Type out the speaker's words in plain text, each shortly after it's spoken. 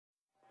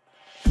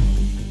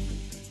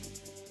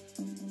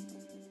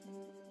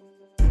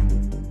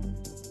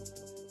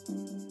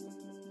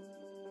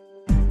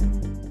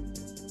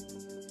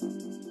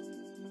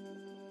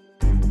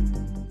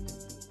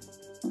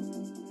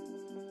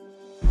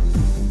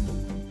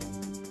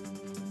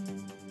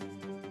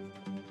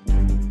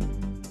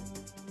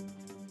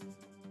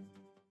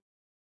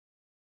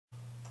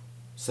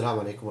السلام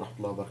عليكم ورحمة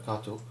الله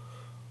وبركاته.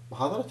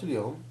 محاضرة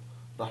اليوم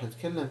راح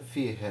نتكلم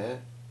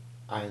فيها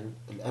عن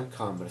الام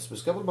كوميرس،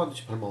 بس قبل ما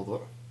ندش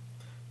بهالموضوع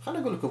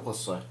خليني اقول لكم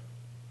قصة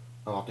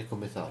او اعطيكم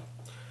مثال.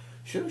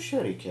 شنو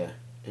الشركة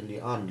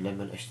اللي انا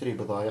لما اشتري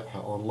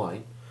بضايعها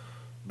اونلاين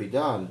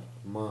بدال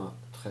ما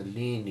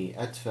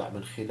تخليني ادفع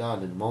من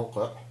خلال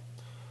الموقع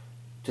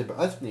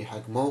تبعثني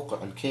حق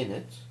موقع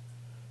الكينت،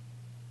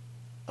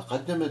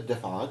 اقدم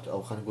الدفعات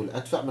او خلينا نقول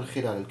ادفع من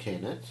خلال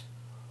الكينت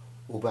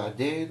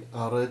وبعدين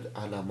ارد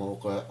على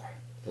موقع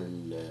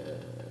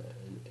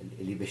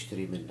اللي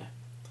بشتري منه.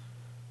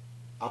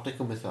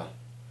 اعطيكم مثال،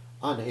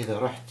 انا اذا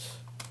رحت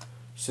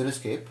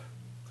سينسكيب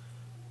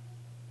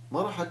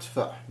ما راح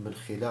ادفع من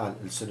خلال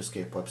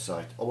السينسكيب ويب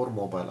سايت او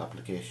الموبايل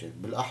ابلكيشن،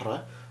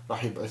 بالاحرى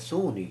راح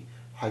يبعثوني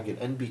حق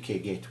الان بي كي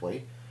جيت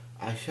واي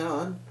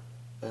عشان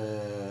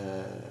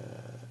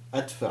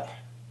ادفع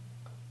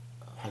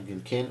حق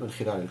الكين من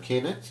خلال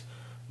الكينت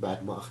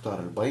بعد ما اختار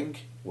البنك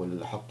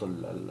واحط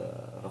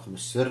الرقم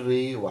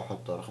السري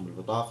واحط رقم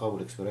البطاقه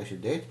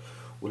والاكسبيريشن ديت،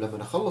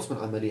 ولما اخلص من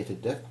عمليه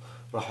الدفع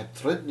راح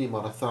تردني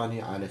مره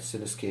ثانيه على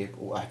السينسكيب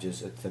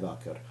واحجز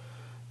التذاكر.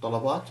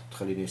 طلبات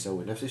تخليني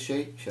اسوي نفس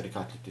الشيء،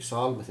 شركات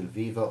الاتصال مثل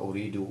فيفا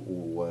اوريدو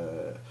وزين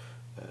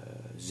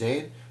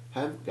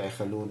هم قاعد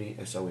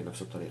يخلوني اسوي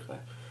نفس الطريقه.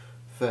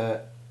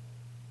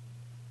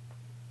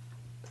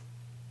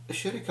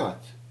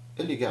 فالشركات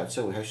اللي قاعد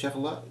تسوي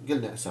هالشغله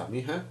قلنا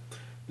اساميها.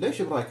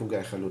 ليش برايكم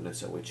قاعد يخلونا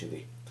نسوي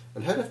كذي؟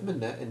 الهدف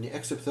منه اني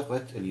اكسب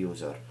ثقه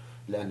اليوزر،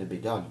 لان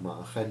بدال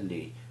ما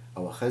اخلي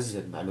او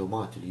اخزن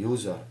معلومات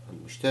اليوزر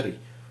المشتري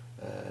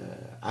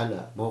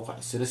على موقع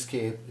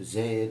السينسكيب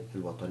زين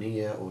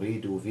الوطنيه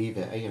اوريدو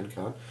فيفا ايا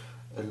كان،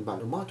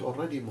 المعلومات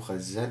اوريدي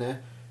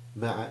مخزنه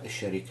مع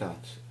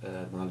الشركات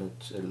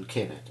مالت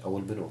الكينت او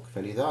البنوك،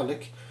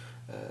 فلذلك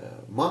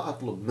ما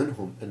اطلب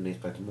منهم ان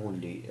يقدمون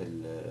لي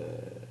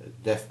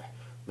الدفع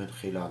من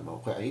خلال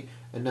موقعي،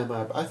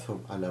 انما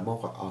ابعثهم على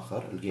موقع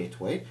اخر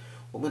الجيت واي،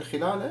 ومن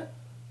خلاله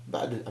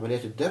بعد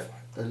عمليه الدفع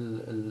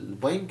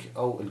البنك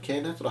او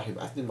الكينت راح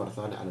يبعثني مره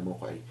ثانيه على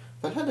موقعي.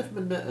 فالهدف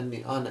منه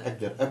اني انا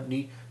اقدر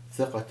ابني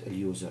ثقه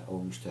اليوزر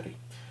او المشتري.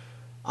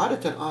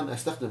 عاده انا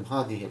استخدم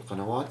هذه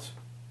القنوات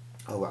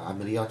او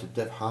عمليات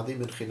الدفع هذه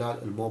من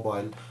خلال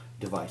الموبايل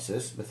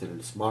ديفايسز مثل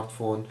السمارت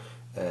فون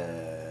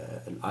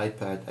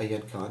الايباد ايا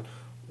كان،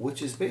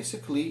 which is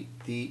basically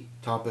the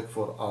topic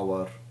for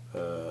our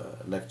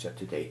lecture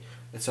today.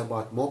 It's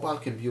about mobile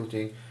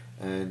computing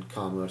and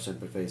commerce and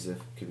pervasive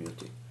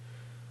computing.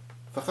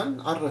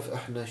 فخلنا نعرف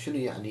احنا شنو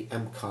يعني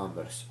ام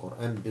كوميرس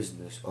or ام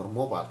business or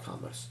mobile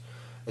commerce.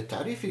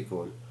 التعريف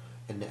يقول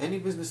ان any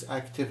business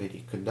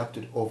activity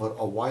conducted over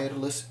a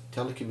wireless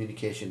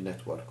telecommunication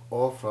network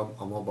or from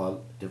a mobile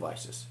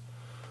devices.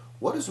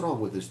 What is wrong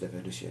with this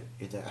definition؟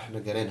 إذا احنا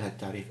قرينا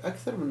هالتعريف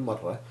أكثر من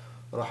مرة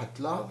راح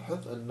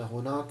تلاحظ أن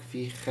هناك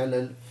في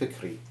خلل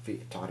فكري في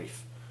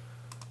التعريف.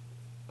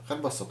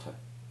 خلينا نبسطها.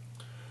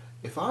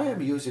 If I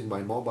am using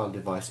my mobile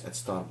device at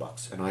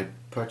Starbucks and I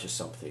purchase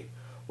something,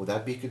 would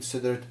that be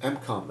considered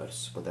m-commerce?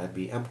 Would that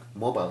be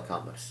mobile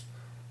commerce?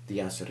 The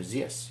answer is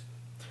yes.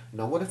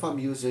 Now what if I'm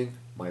using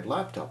my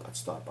laptop at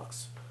Starbucks?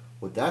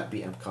 Would that be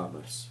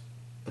m-commerce?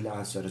 The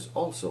answer is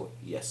also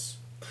yes.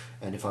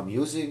 And if I'm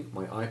using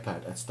my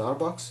iPad at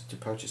Starbucks to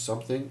purchase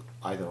something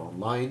either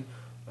online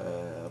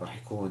راح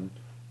يكون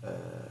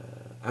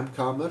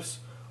m-commerce.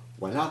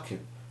 ولكن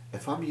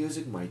if I'm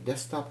using my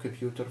desktop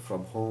computer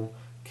from home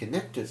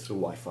connected through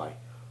Wi-Fi,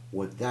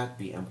 would that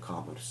be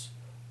m-commerce?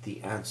 The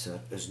answer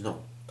is no.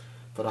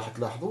 فراح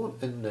تلاحظون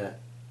ان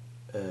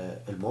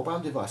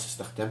الموبايل ديفايس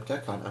استخدمته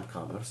كان ام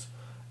كوميرس،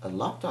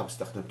 اللابتوب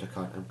استخدمته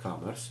كان ام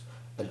كوميرس،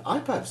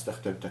 الايباد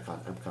استخدمته كان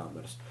ام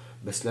كوميرس،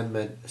 بس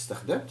لما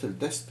استخدمت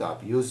الديسكتوب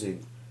يوزنج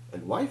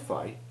الواي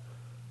فاي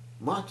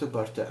ما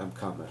اعتبرته ام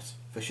كوميرس.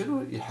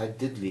 فشنو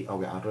يحدد لي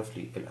او يعرف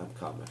لي الام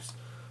كوميرس؟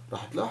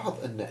 راح تلاحظ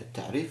ان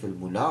التعريف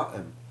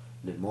الملائم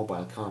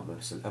للموبايل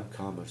كوميرس الام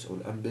كوميرس او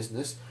الام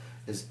بزنس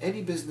is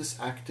any business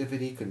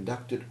activity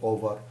conducted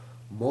over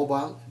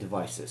mobile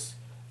devices.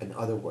 In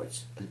other words,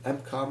 الام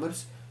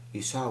كوميرس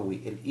يساوي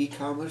الاي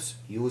كوميرس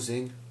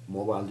using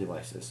mobile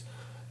devices.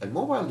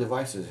 الموبايل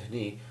ديفايسز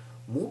هني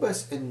مو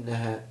بس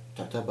انها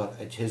تعتبر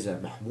اجهزه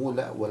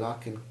محموله،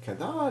 ولكن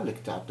كذلك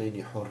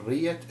تعطيني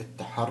حريه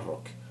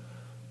التحرك.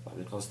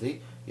 فاهمين قصدي؟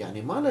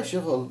 يعني ما له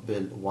شغل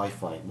بالواي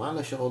فاي، ما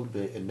له شغل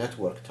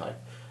بالنتورك تايب.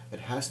 It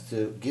has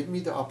to give me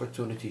the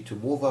opportunity to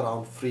move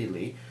around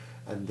freely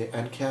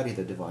and carry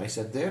the device,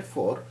 and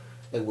therefore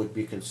it would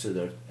be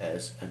considered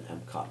as an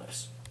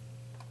m-commerce.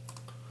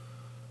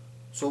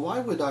 So why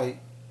would I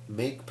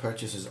make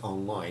purchases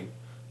online?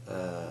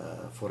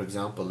 For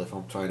example, if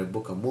I'm trying to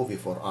book a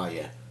movie for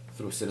Aya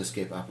through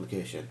Cinescape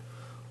application,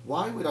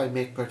 why would I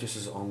make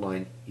purchases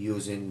online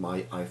using my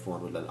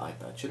iPhone ولا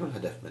الآيباد؟ شنو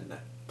الهدف منه؟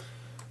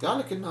 قال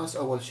لك الناس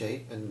أول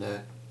شيء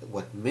إن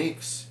what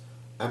makes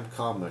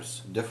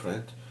m-commerce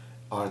different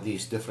are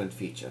these different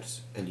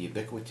features: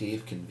 ubiquity,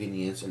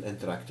 convenience,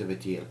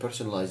 interactivity,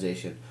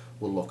 personalization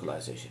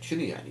والlocalization.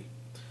 شنو يعني؟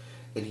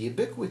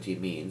 Ubiquity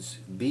means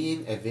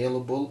being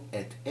available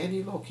at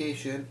any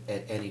location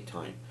at any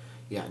time.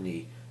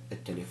 يعني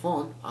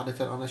التليفون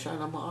عادة أنا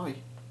شايله معاي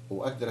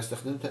وأقدر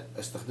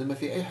أستخدمه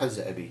في أي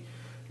حزة أبي.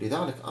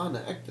 لذلك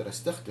أنا أقدر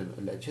أستخدم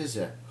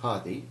الأجهزة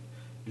هذه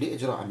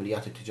لإجراء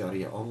عملياتي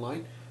التجارية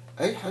أونلاين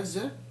أي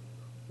حزة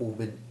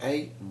ومن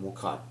أي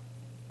مكان.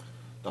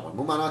 طبعا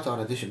مو معناته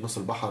أنا أدش بنص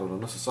البحر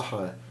ولا نص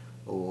الصحراء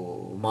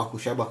وماكو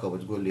شبكة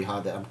وتقول لي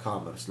هذا ام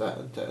كوميرس. لا،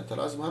 انت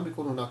لازم هم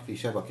يكون هناك في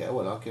شبكة،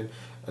 ولكن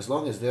as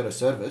long as there is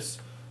service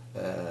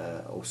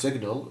او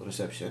signal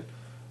reception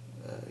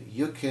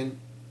you can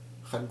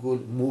خلينا نقول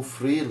move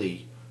freely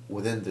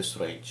within this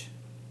range.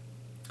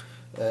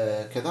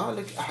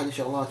 كذلك احد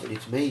الشغلات اللي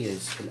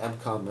تميز الام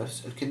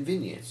كوميرس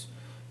الكونفينينس،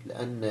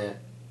 لان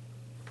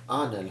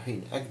انا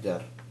الحين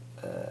اقدر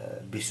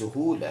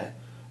بسهولة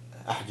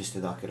احجز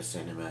تذاكر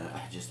السينما،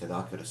 احجز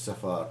تذاكر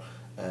السفر،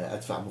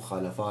 ادفع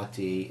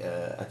مخالفاتي،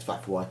 ادفع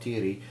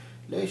فواتيري.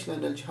 ليش؟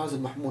 لان الجهاز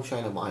المحمول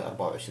شايله معي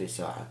 24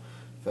 ساعة،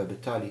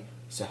 فبالتالي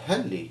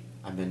سهل لي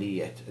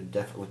عملية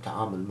الدفع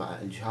والتعامل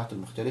مع الجهات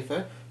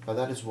المختلفة. ف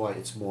that is why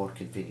it's more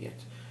convenient.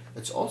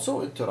 It's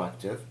also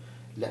interactive،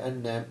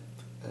 لأن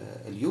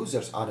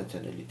اليوزرز عادة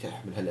اللي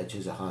تحمل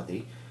هالأجهزة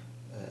هذه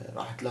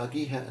راح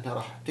تلاقيها أنها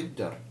راح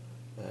تقدر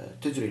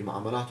تجري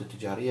المعاملات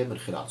التجارية من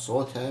خلال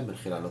صوتها، من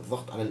خلال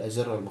الضغط على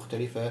الأزرة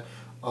المختلفة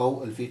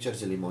أو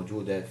الفيتشرز اللي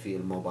موجودة في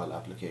الموبايل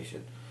ابلكيشن.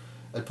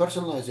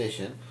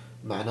 البيرسوناليزيشن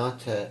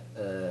معناتها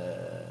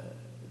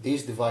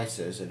these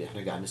devices اللي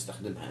احنا قاعد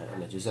نستخدمها،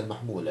 الأجهزة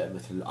المحمولة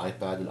مثل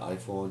الآيباد،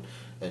 الآيفون،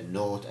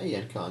 النوت،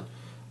 أيا كان،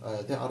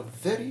 they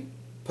are very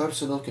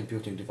personal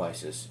computing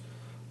devices.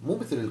 مو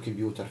مثل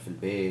الكمبيوتر في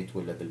البيت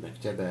ولا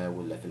بالمكتبة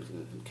ولا في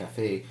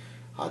الكافيه.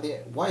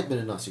 هذه وايد من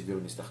الناس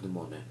يقدرون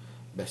يستخدمونه،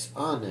 بس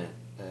أنا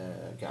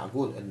قاعد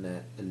أقول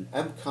أن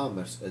الام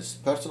كوميرس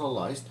is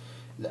personalized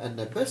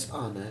لأن بس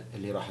أنا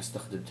اللي راح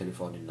أستخدم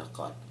تليفوني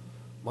النقال،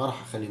 ما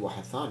راح أخلي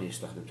واحد ثاني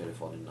يستخدم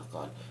تليفوني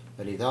النقال.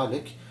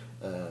 فلذلك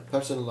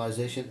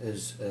personalization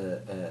is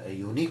a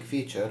unique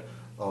feature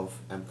of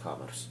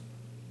m-commerce.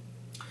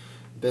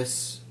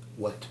 بس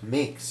what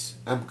makes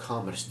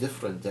m-commerce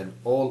different than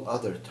all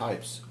other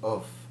types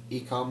of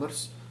e-commerce،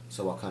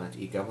 سواء كانت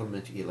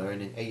e-government،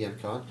 e-learning، أيا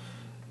كان،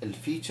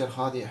 الفيتشر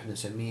هذه احنا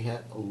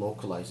نسميها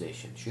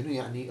localization. شنو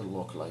يعني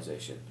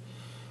localization؟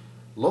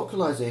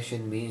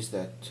 Localization means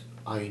that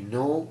I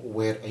know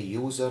where a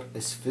user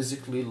is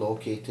physically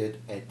located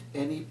at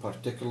any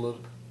particular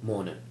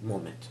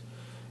moment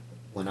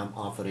when I'm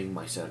offering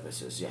my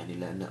services. يعني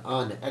لأن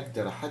أنا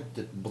أقدر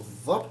أحدد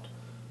بالضبط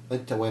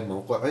أنت وين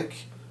موقعك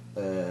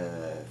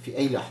في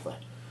أي لحظة،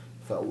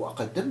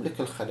 وأقدم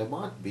لك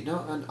الخدمات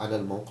بناء على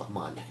الموقع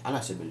مالك.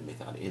 على سبيل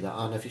المثال، إذا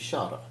أنا في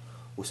الشارع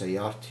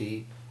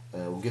وسيارتي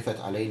وقفت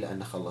علي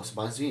لأن خلص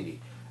بنزيني،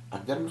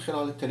 أقدر من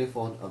خلال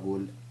التليفون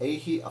أقول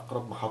أي هي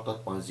أقرب محطة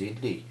بنزين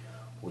لي،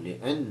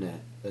 ولأن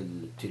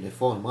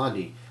التليفون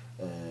مالي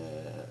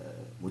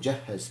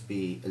مجهز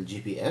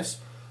بالجي بي اس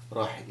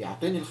راح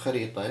يعطيني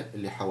الخريطة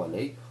اللي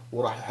حوالي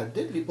وراح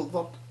يحدد لي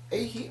بالضبط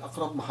أي هي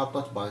أقرب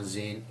محطة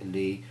بنزين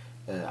اللي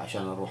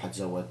عشان أروح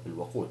أتزود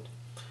بالوقود.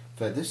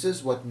 ف this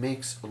is what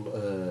makes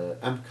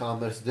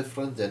m-commerce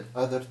different than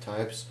other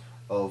types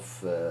of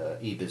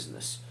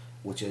e-business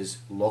which is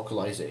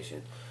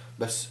localization.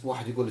 بس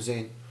واحد يقول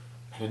زين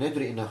احنا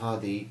ندري ان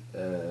هذه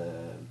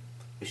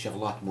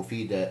الشغلات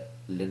مفيدة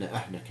لنا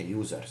احنا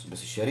كيوزرز،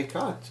 بس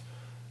الشركات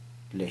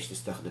ليش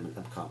تستخدم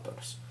الام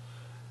كوميرس؟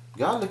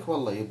 قال لك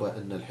والله يبا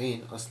ان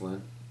الحين اصلا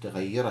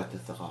تغيرت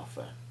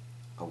الثقافة.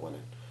 اولا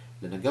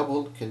لان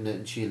قبل كنا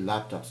نشيل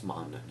لابتوبس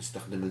معنا،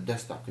 نستخدم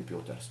الديسكتوب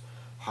كمبيوترز.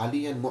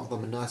 حاليا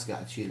معظم الناس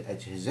قاعد تشيل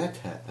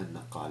اجهزتها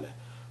النقالة.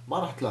 ما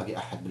راح تلاقي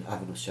احد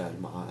بالافنو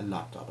شايل معاه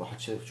اللابتوب، راح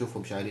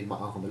تشوفهم شايلين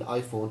معاهم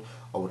الايفون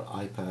او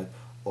الايباد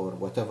or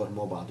whatever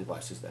mobile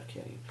devices they're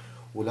carrying.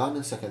 ولا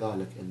ننسى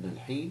كذلك ان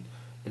الحين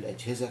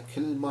الاجهزه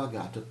كل ما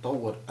قاعد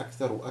تتطور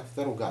اكثر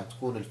واكثر، وقاعد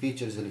تكون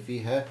الفيتشرز اللي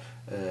فيها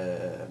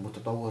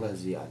متطوره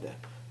زياده.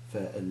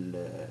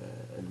 فال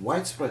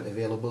widespread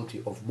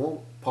availability of more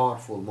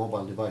powerful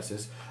mobile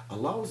devices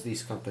allows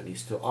these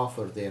companies to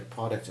offer their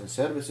products and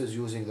services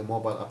using the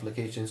mobile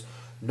applications,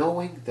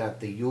 knowing that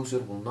the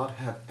user will not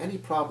have any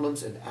problems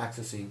in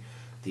accessing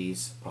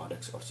these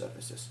products or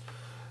services.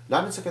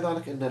 لا ننسى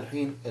كذلك ان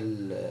الحين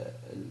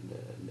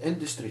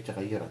الاندستري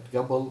تغيرت.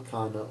 قبل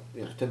كان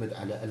يعتمد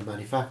على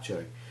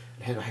المانيفاكتشرنج،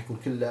 الحين راح يكون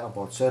كله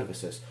about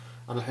services.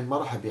 انا الحين ما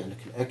راح ابيع لك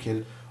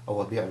الاكل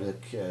او ابيع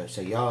لك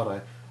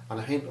سياره، انا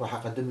الحين راح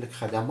اقدم لك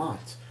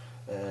خدمات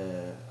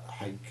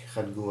حق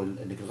خلينا نقول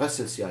انك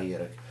تغسل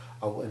سياييرك،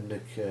 او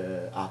انك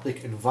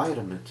اعطيك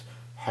environment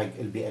حق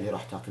البيئه اللي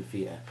راح تاكل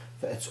فيها.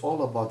 ف it's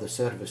all about the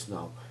service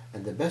now,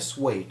 and the best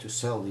way to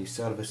sell these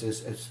services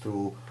is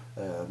through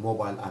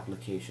mobile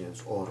applications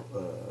or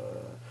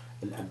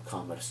الام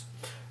كوميرس.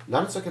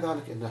 لا ننسى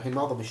كذلك ان الحين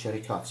معظم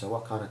الشركات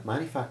سواء كانت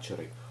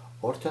manufacturing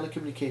or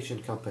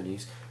telecommunication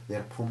companies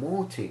they're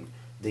promoting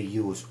the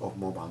use of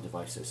mobile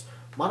devices.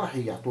 ما راح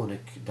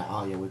يعطونك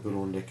دعايه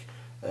ويقولون لك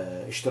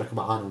اشترك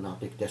معانا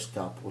ونعطيك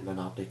ديسكتوب ولا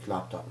نعطيك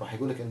لابتوب. راح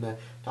يقول لك انه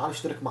تعال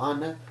اشترك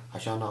معانا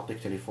عشان نعطيك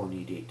تليفون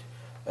جديد،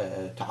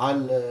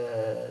 تعال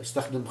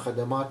استخدم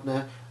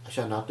خدماتنا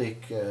عشان نعطيك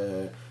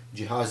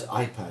جهاز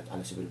ايباد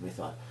على سبيل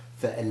المثال.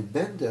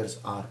 فالبندرز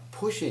are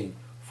pushing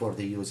for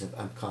the use of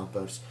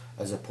m-commerce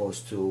as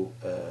opposed to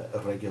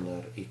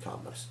regular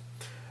e-commerce.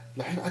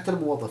 الحين حتى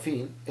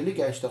الموظفين اللي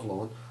قاعد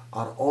يشتغلون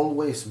are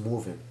always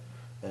moving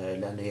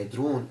لأن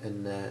يدرون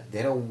أن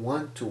they don't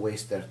want to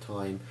waste their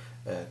time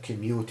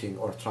commuting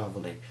or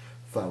traveling.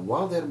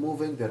 while they're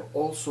moving they're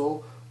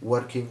also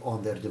working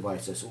on their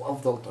devices.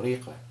 وأفضل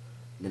طريقة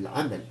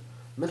للعمل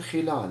من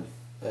خلال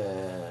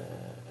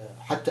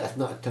حتى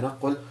أثناء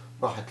التنقل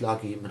راح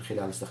تلاقي من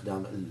خلال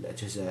استخدام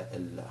الأجهزة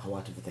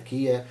الهواتف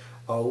الذكية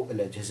أو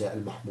الأجهزة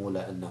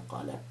المحمولة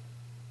النقالة.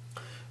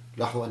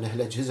 لاحظوا أن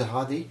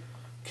الأجهزة هذه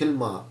كل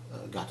ما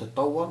قاعد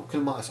تتطور وكل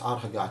ما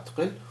أسعارها قاعد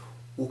تقل.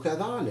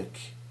 وكذلك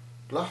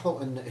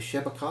لاحظوا أن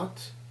الشبكات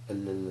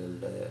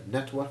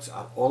النتوركس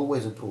are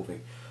always improving.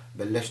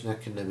 بلشنا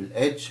كنا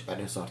بالإدج،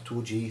 بعدين صار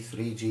 2G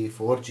 3G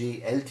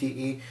 4G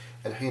LTE،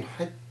 الحين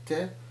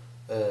حتى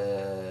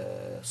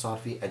صار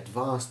في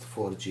advanced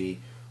 4G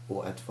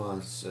و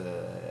advanced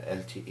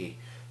LTE.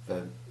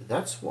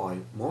 That's why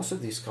most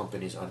of these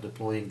companies are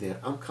deploying their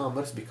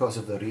m-commerce because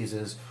of the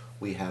reasons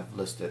we have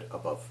listed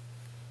above.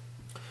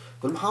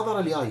 في المحاضرة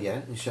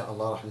الجاية إن شاء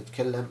الله راح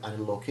نتكلم عن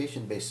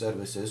اللوكيشن بيس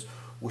سيرفيسز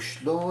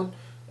وشلون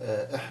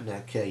إحنا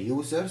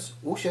كيوزرز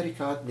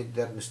وشركات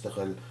نقدر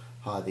نستغل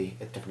هذه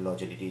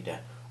التكنولوجيا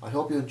الجديدة. I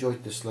hope you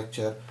enjoyed this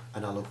lecture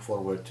and I look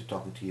forward to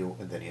talking to you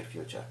in the near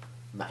future.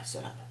 مع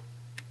السلامة.